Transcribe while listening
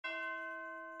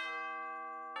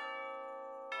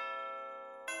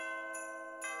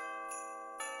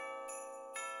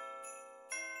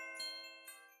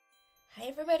Hi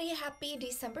everybody, happy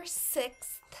December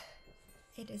 6th.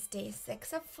 It is day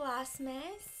 6 of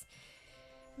Flossmas.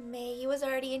 Maggie was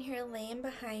already in here laying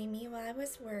behind me while I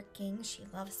was working. She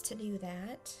loves to do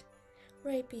that.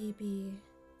 Right, baby?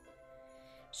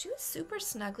 She was super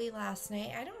snuggly last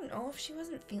night. I don't know if she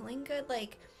wasn't feeling good.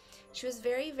 Like, she was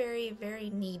very, very, very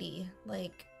needy.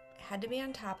 Like, had to be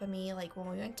on top of me. Like, when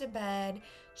we went to bed,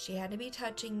 she had to be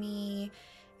touching me.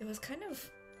 It was kind of...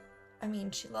 I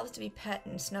mean, she loves to be pet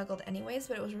and snuggled anyways,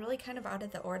 but it was really kind of out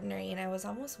of the ordinary, and I was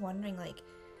almost wondering, like,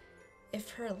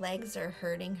 if her legs are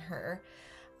hurting her.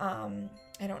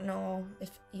 I don't know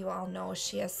if you all know,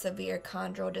 she has severe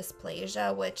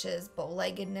chondrodysplasia, which is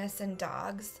bow-leggedness in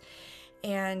dogs,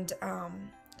 and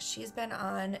she's been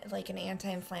on, like, an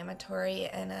anti-inflammatory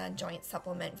and a joint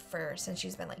supplement since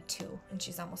she's been, like, 2, and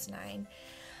she's almost 9.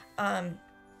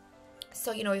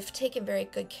 So, you know, we've taken very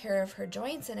good care of her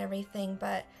joints and everything,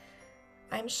 but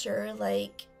I'm sure,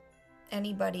 like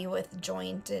anybody with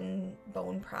joint and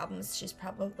bone problems, she's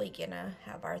probably gonna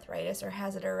have arthritis or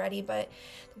has it already. But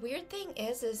the weird thing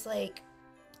is like,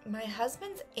 my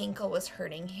husband's ankle was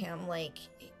hurting him. Like,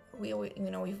 we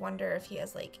wonder if he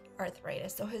has like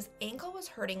arthritis. So his ankle was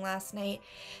hurting last night,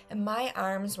 and my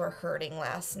arms were hurting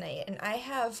last night. And I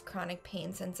have chronic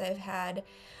pain since I've had,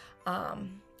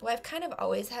 well, I've kind of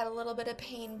always had a little bit of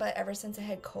pain, but ever since I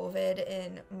had COVID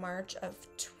in March of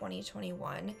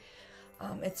 2021,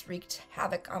 it's wreaked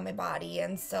havoc on my body,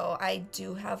 and so I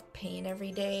do have pain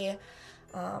every day.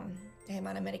 I'm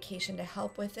on a medication to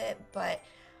help with it, but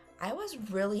I was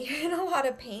really in a lot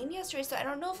of pain yesterday, so I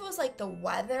don't know if it was like the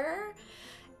weather,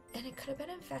 and it could have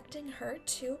been affecting her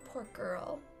too, poor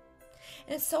girl.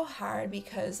 And it's so hard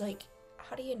because, like,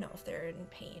 how do you know if they're in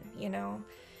pain, you know?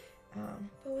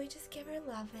 But we just give her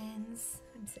lovin's.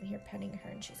 I'm sitting here petting her,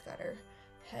 and she's got her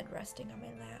head resting on my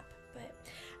lap. But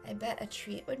I bet a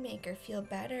treat would make her feel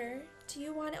better. Do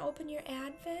you want to open your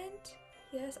Advent?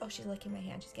 Yes? Oh, she's licking my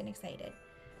hand. She's getting excited.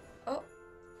 Oh,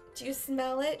 do you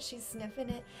smell it? She's sniffing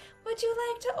it. Would you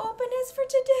like to open this for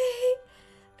today?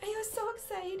 Are you so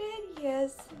excited?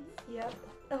 Yes. Yep.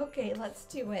 Okay, let's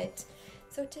do it.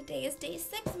 So today is day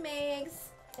 6, Megs.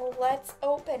 Well, let's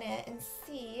open it and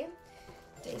see.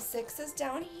 Day 6 is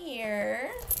down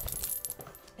here.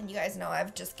 And you guys know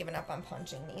I've just given up on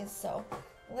punching these, so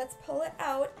let's pull it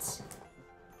out.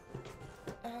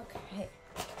 Okay.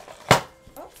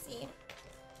 Oopsie.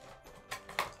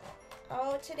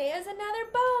 Oh, today is another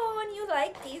bone. You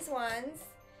like these ones.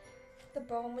 The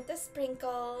bone with the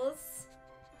sprinkles.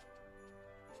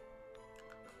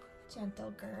 Gentle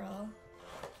girl.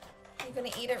 You gonna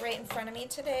eat it right in front of me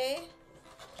today?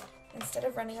 Instead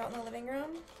of running out in the living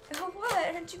room? Oh,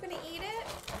 what? Aren't you going to eat it?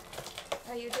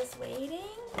 Are you just waiting?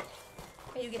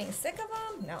 Are you getting sick of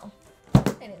them? No.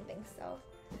 I didn't think so.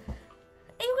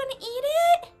 Are you going to eat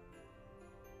it?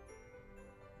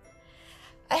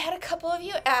 I had a couple of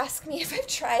you ask me if I've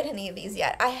tried any of these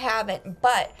yet. I haven't,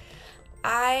 but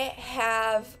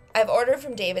I've ordered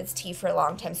from David's Tea for a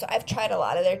long time, so I've tried a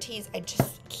lot of their teas. I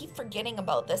just keep forgetting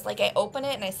about this. Like, I open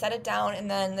it and I set it down, and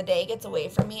then the day gets away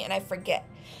from me and I forget.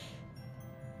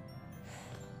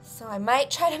 So I might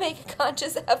try to make a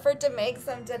conscious effort to make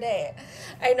some today.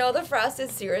 I know the frosted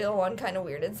cereal one kind of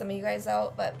weirded some of you guys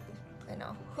out, but I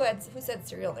know. Who said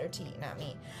cereal in their tea? Not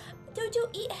me. Did you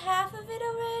eat half of it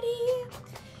already?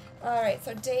 All right,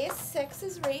 so day 6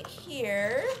 is right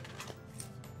here.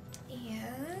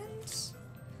 And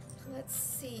let's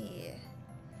see.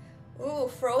 Ooh,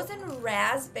 frozen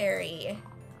raspberry.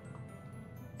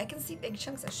 I can see big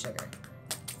chunks of sugar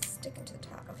sticking to the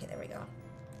top. Okay, there we go.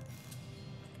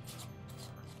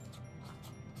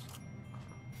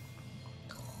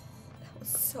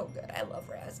 So good. I love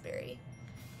raspberry.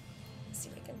 Let's see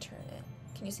if we can turn it.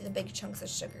 Can you see the big chunks of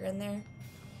sugar in there?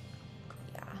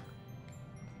 Yeah.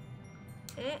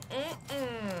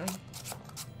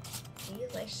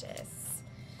 Delicious.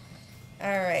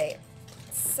 All right.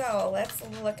 So let's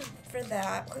look for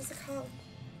that. What's it called?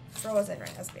 Frozen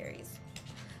raspberries.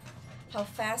 How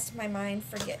fast my mind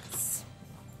forgets.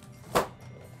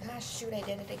 Ah, shoot, I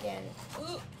did it again.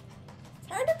 Ooh.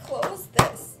 It's hard to close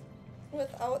this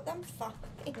without them falling.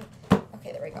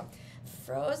 Okay, there we go.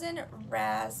 Frozen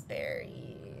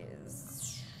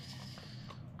raspberries.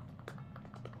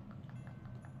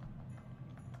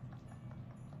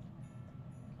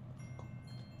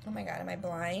 Oh my god, am I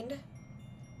blind?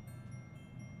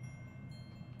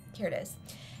 Here it is.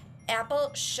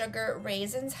 Apple, sugar,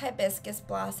 raisins, hibiscus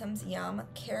blossoms, yum,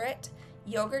 carrot,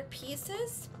 yogurt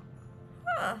pieces.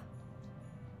 Huh.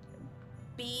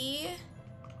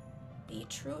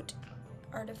 Beetroot,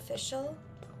 artificial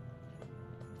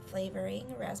flavoring,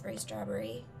 raspberry,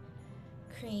 strawberry,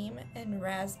 cream, and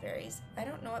raspberries. I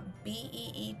don't know what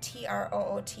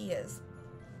B-E-E-T-R-O-O-T is.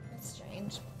 That's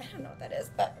strange. I don't know what that is,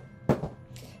 but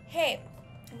hey,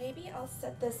 maybe I'll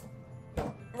set this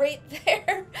right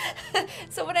there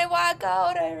so when I walk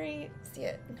out I see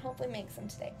it and hopefully make some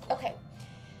today. Okay,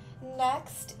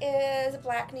 next is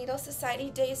Black Needle Society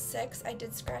Day 6. I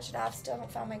did scratch it off, still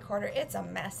haven't found my quarter. It's a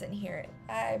mess in here.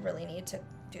 I really need to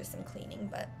do some cleaning,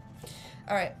 but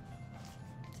all right.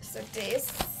 So Day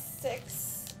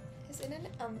 6 is in an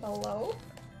envelope.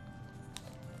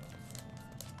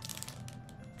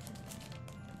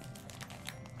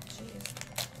 Jeez.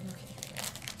 Okay.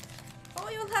 Oh,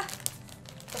 you have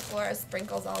the floor has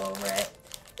sprinkles all over it.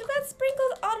 You got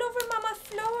sprinkles all over Mama's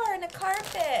floor and the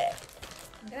carpet.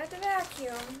 I'm gonna have to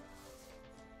vacuum.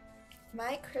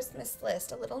 My Christmas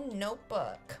list, a little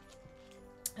notebook.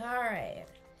 All right.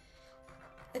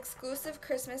 Exclusive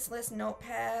Christmas list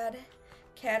notepad.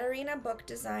 Katarina book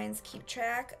designs. Keep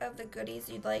track of the goodies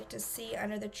you'd like to see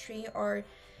under the tree or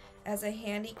as a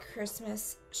handy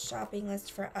Christmas shopping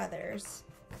list for others.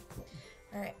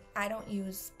 All right, I don't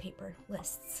use paper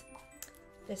lists.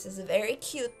 This is very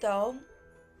cute though.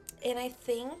 And I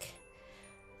think,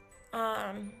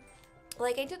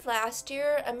 like I did last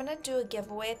year, I'm gonna do a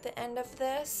giveaway at the end of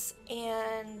this,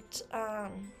 and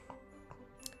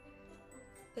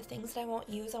the things that I won't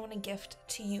use, I want to gift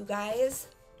to you guys,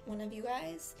 one of you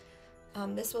guys.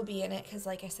 This will be in it because,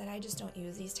 like I said, I just don't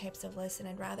use these types of lists, and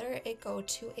I'd rather it go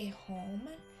to a home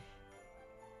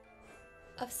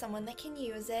of someone that can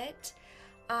use it.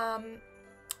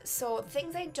 So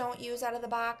things I don't use out of the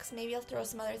box, maybe I'll throw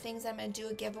some other things. I'm going to do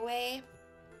a giveaway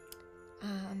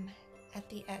at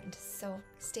the end, so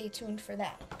stay tuned for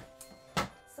that.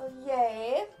 So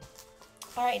yay.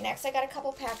 All right, next I got a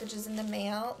couple packages in the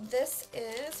mail. This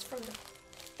is from the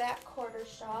Fat Quarter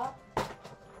Shop.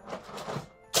 I'm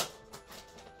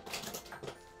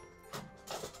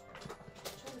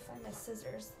trying to find my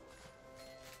scissors.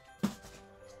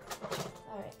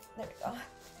 All right, there we go.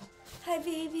 Hi,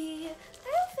 baby.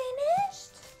 I'm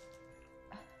finished.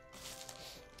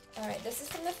 All right, this is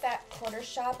from the Fat Quarter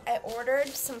Shop. I ordered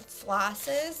some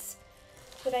flosses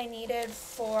that I needed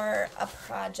for a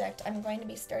project. I'm going to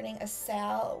be starting a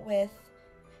sale with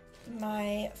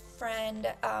my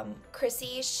friend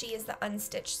Chrissy. She is the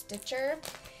Unstitched Stitcher,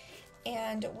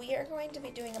 and we are going to be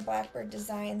doing a Blackbird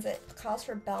Designs. It calls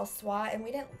for Belle Soie, and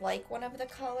we didn't like one of the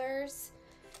colors,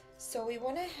 so we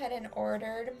went ahead and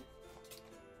ordered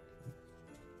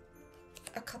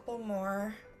a couple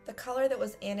more. The color that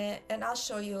was in it, and I'll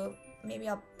show you, maybe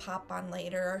I'll pop on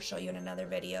later or show you in another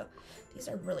video. These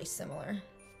are really similar.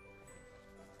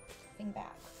 Thing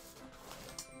back.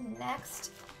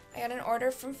 Next, I got an order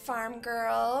from Farm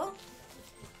Girl.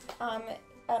 I'm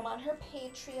on her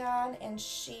Patreon, and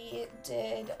she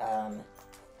did, I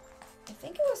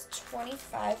think it was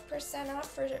 25% off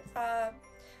for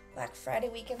Black Friday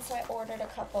weekend, so I ordered a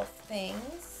couple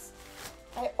things.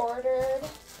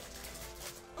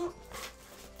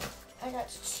 I got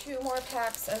 2 more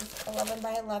packs of 11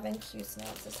 by 11 Q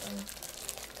snaps. This one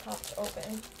popped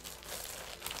open.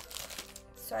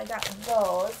 So I got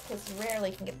those, because you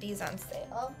rarely can get these on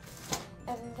sale.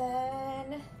 And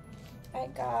then I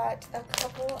got a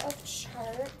couple of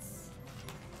charts.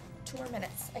 2 more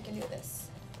minutes, I can do this.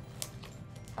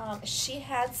 She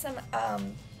had some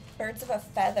Birds of a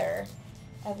Feather.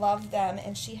 I love them,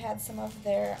 and she had some of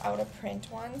their out of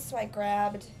print ones, so I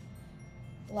grabbed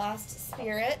Lost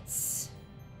Spirits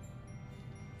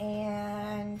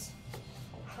and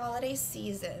Holiday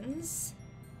Seasons.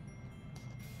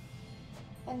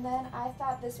 And then I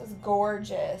thought this was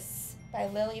gorgeous by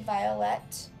Lily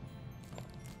Violet,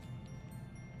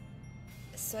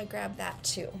 so I grabbed that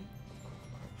too.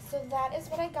 So that is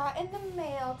what I got in the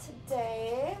mail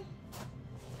today.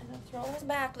 I'm gonna throw those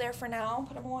back there for now,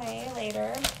 put them away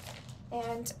later,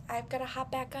 and I've got to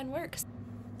hop back on work.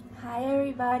 Hi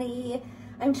everybody.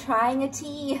 I'm trying a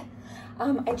tea.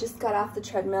 I just got off the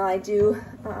treadmill. I do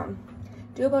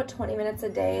about 20 minutes a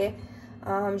day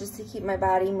just to keep my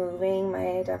body moving.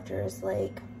 My doctor is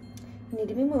like, you need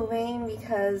to be moving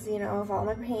because, you know, of all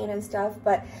my pain and stuff.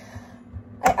 But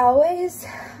I always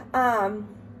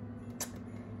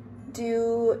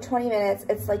do 20 minutes.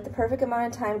 It's like the perfect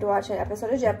amount of time to watch an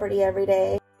episode of Jeopardy every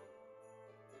day.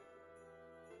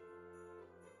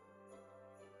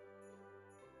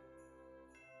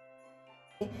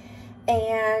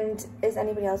 And is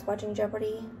anybody else watching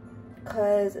Jeopardy?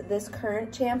 Because this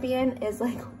current champion is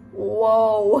like,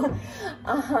 whoa.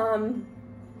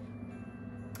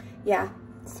 Yeah,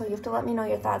 so you have to let me know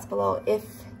your thoughts below if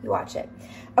you watch it.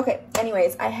 Okay,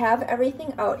 anyways, I have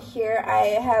everything out here.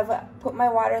 I have put my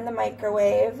water in the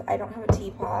microwave. I don't have a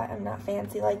teapot. I'm not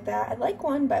fancy like that. I'd like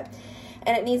one, but,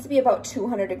 and it needs to be about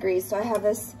 200 degrees. So I have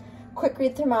this quick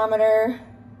read thermometer.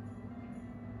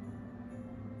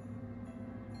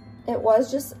 It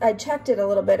was just, I checked it a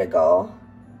little bit ago.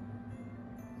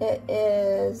 It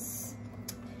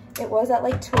was at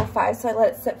like 205, so I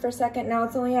let it sit for a second. Now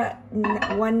it's only at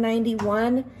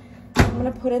 191. I'm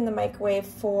gonna put it in the microwave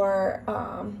for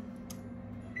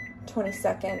 20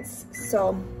 seconds.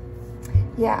 So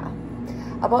yeah,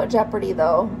 about Jeopardy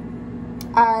though,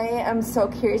 I am so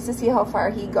curious to see how far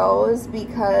he goes,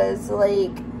 because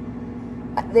like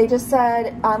they just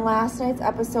said on last night's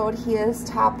episode he is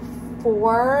top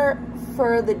 4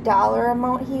 for the dollar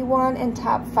amount he won and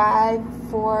top 5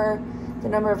 for the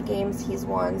number of games he's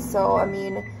won. So I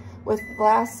mean, with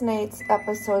last night's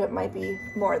episode it might be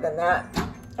more than that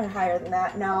or higher than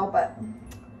that now, but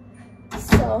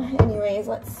so anyways,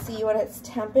 let's see what its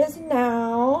temp is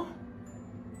now.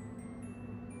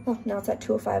 Oh, now it's at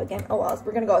 205 again. Oh well,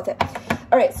 we're gonna go with it.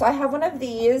 All right, so I have one of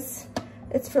these.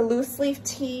 It's for loose leaf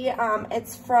tea.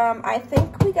 It's from, I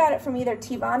think we got it from either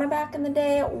Tivana back in the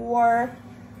day or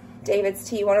David's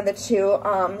Tea, one of the two.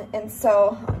 And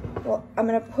so, well, I'm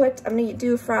gonna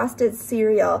do frosted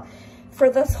cereal. For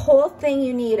this whole thing,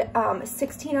 you need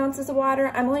 16 ounces of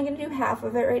water. I'm only gonna do half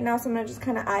of it right now, so I'm gonna just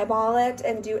kind of eyeball it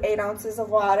and do 8 ounces of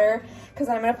water, because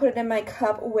I'm gonna put it in my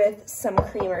cup with some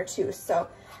creamer too. So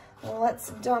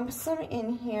let's dump some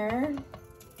in here.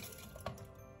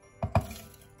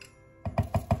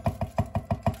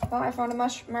 Oh, I found a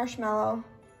marshmallow.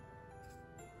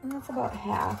 And that's about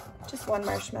half, just one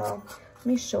marshmallow. Let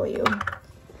me show you.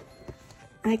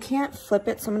 I can't flip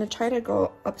it, so I'm gonna try to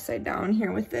go upside down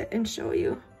here with it and show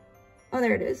you. Oh,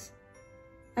 there it is.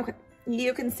 Okay,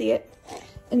 you can see it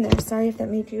in there. Sorry if that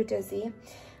made you dizzy.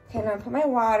 Okay, I'm gonna put my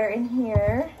water in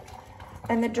here,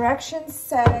 and the directions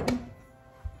said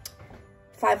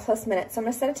 5+ minutes. So I'm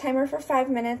gonna set a timer for 5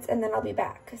 minutes, and then I'll be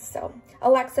back. So,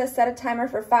 Alexa, set a timer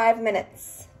for 5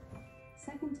 minutes.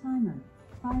 Second timer,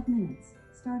 5 minutes,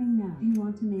 starting now. Do you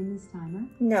want to name this timer?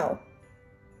 No.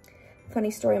 Funny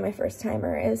story, my first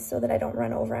timer is so that I don't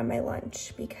run over on my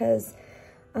lunch, because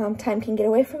time can get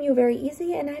away from you very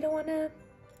easy, and I don't want to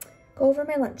go over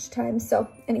my lunch time. So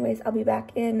anyways, I'll be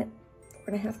back in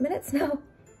 4.5 minutes now.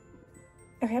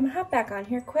 Okay, I'm gonna hop back on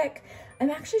here quick. I'm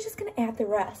actually just gonna add the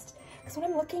rest, because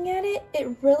when I'm looking at it,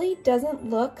 it really doesn't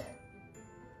look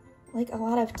like a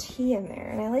lot of tea in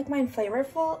there, and I like mine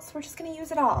flavorful, so we're just gonna use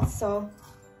it all. So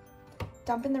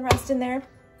dumping the rest in there,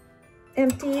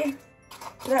 empty.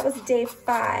 So that was day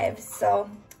 5, so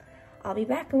I'll be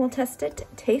back and we'll test it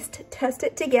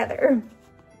together.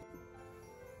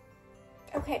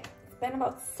 Okay, it's been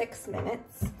about 6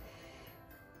 minutes.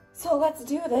 So let's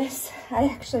do this. I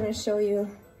actually am gonna show you. You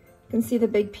can see the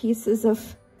big pieces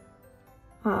of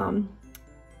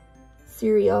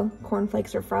cereal,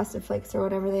 cornflakes or frosted flakes or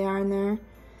whatever they are in there.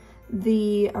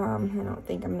 The, I don't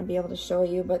think I'm gonna be able to show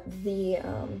you, but the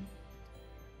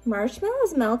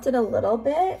marshmallows melted a little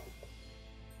bit.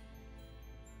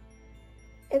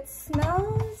 It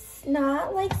smells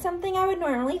not like something I would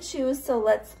normally choose, so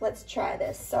let's try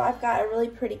this. So I've got a really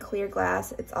pretty clear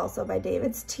glass. It's also by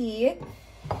David's Tea.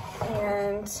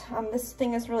 And this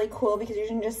thing is really cool because you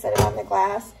can just set it on the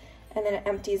glass and then it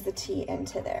empties the tea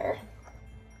into there.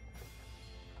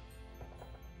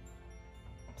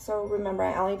 So remember,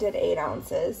 I only did 8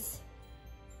 ounces.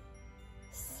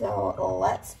 So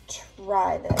let's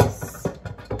try this.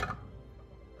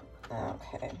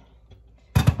 Okay.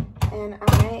 And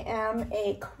I am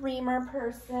a creamer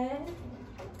person.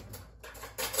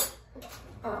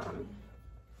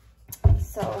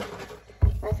 So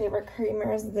my favorite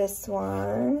creamer is this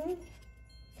one.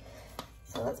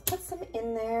 So let's put some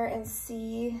in there and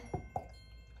see.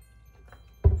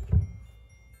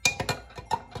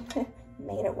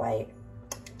 Made it white.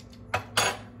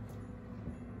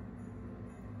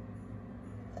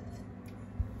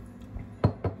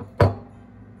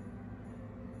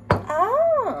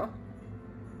 Oh.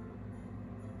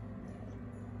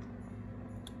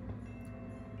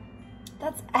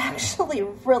 That's actually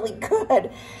really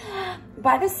good.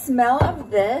 By the smell of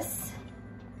this,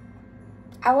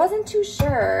 I wasn't too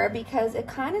sure because it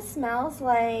kind of smells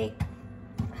like,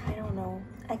 I don't know.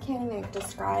 I can't even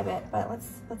describe it, but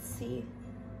let's see.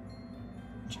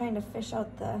 I'm trying to fish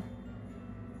out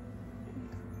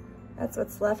that's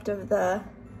what's left of the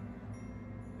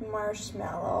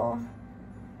marshmallow.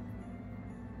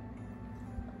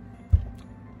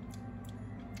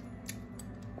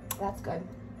 That's good.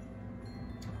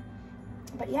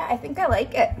 But yeah, I think I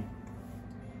like it.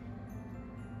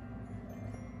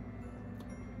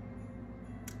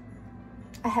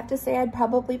 I have to say I'd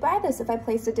probably buy this if I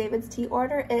placed a David's tea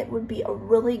order. It would be a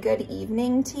really good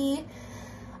evening tea.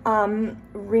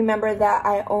 Remember that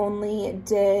I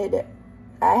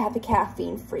had the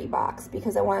caffeine-free box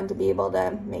because I wanted to be able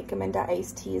to make them into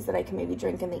iced teas that I can maybe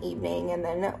drink in the evening, and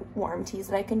then warm teas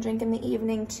that I can drink in the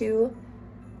evening too.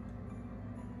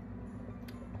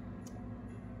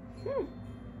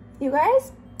 You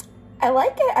guys, I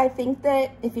like it. I think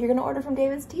that if you're gonna order from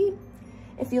David's Tea,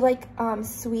 if you like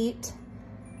sweet,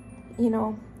 you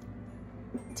know,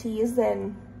 teas,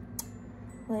 then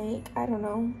like, I don't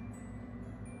know,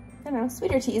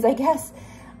 sweeter teas, I guess.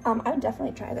 I would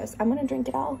definitely try this. I'm gonna drink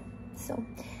it all. So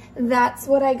that's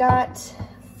what I got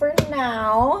for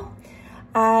now.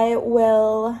 I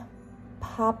will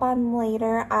pop on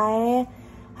later. I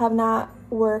have not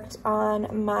worked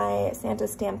on my Santa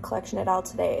stamp collection at all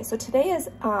today. So today is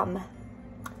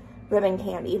ribbon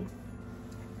candy.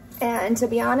 And to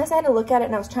be honest, I had to look at it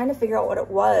and I was trying to figure out what it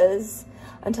was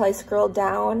until I scrolled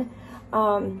down.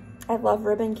 I love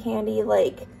ribbon candy.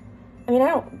 Like, I mean, I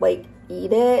don't like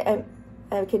eat it.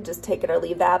 I could just take it or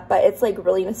leave that, but it's like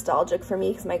really nostalgic for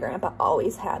me because my grandpa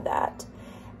always had that.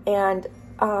 And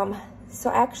so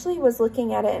I actually was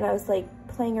looking at it and I was like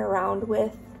playing around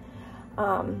with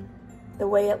the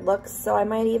way it looks. So I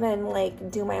might even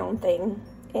like do my own thing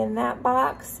in that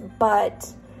box,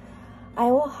 but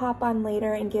I will hop on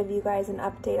later and give you guys an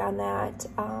update on that.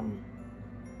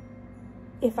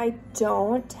 If I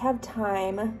don't have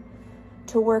time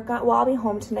to work on, well, I'll be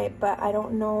home tonight, but I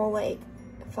don't know like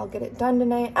if I'll get it done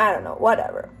tonight. I don't know,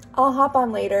 whatever. I'll hop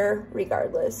on later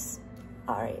regardless.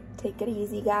 All right, take it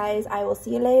easy, guys. I will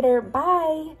see you later.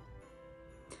 Bye.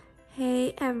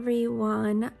 Hey,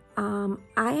 everyone.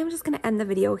 I am just gonna end the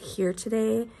video here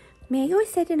today. Maggie was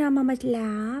sitting on Mama's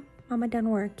lap. Mama done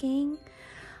working.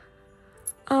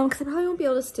 Because I probably won't be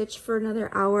able to stitch for another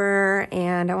hour,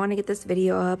 and I want to get this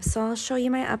video up, so I'll show you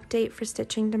my update for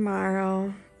stitching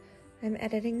tomorrow. I'm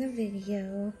editing the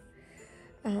video.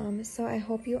 So I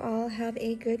hope you all have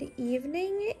a good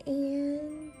evening,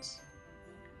 and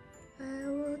I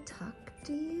will talk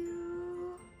to you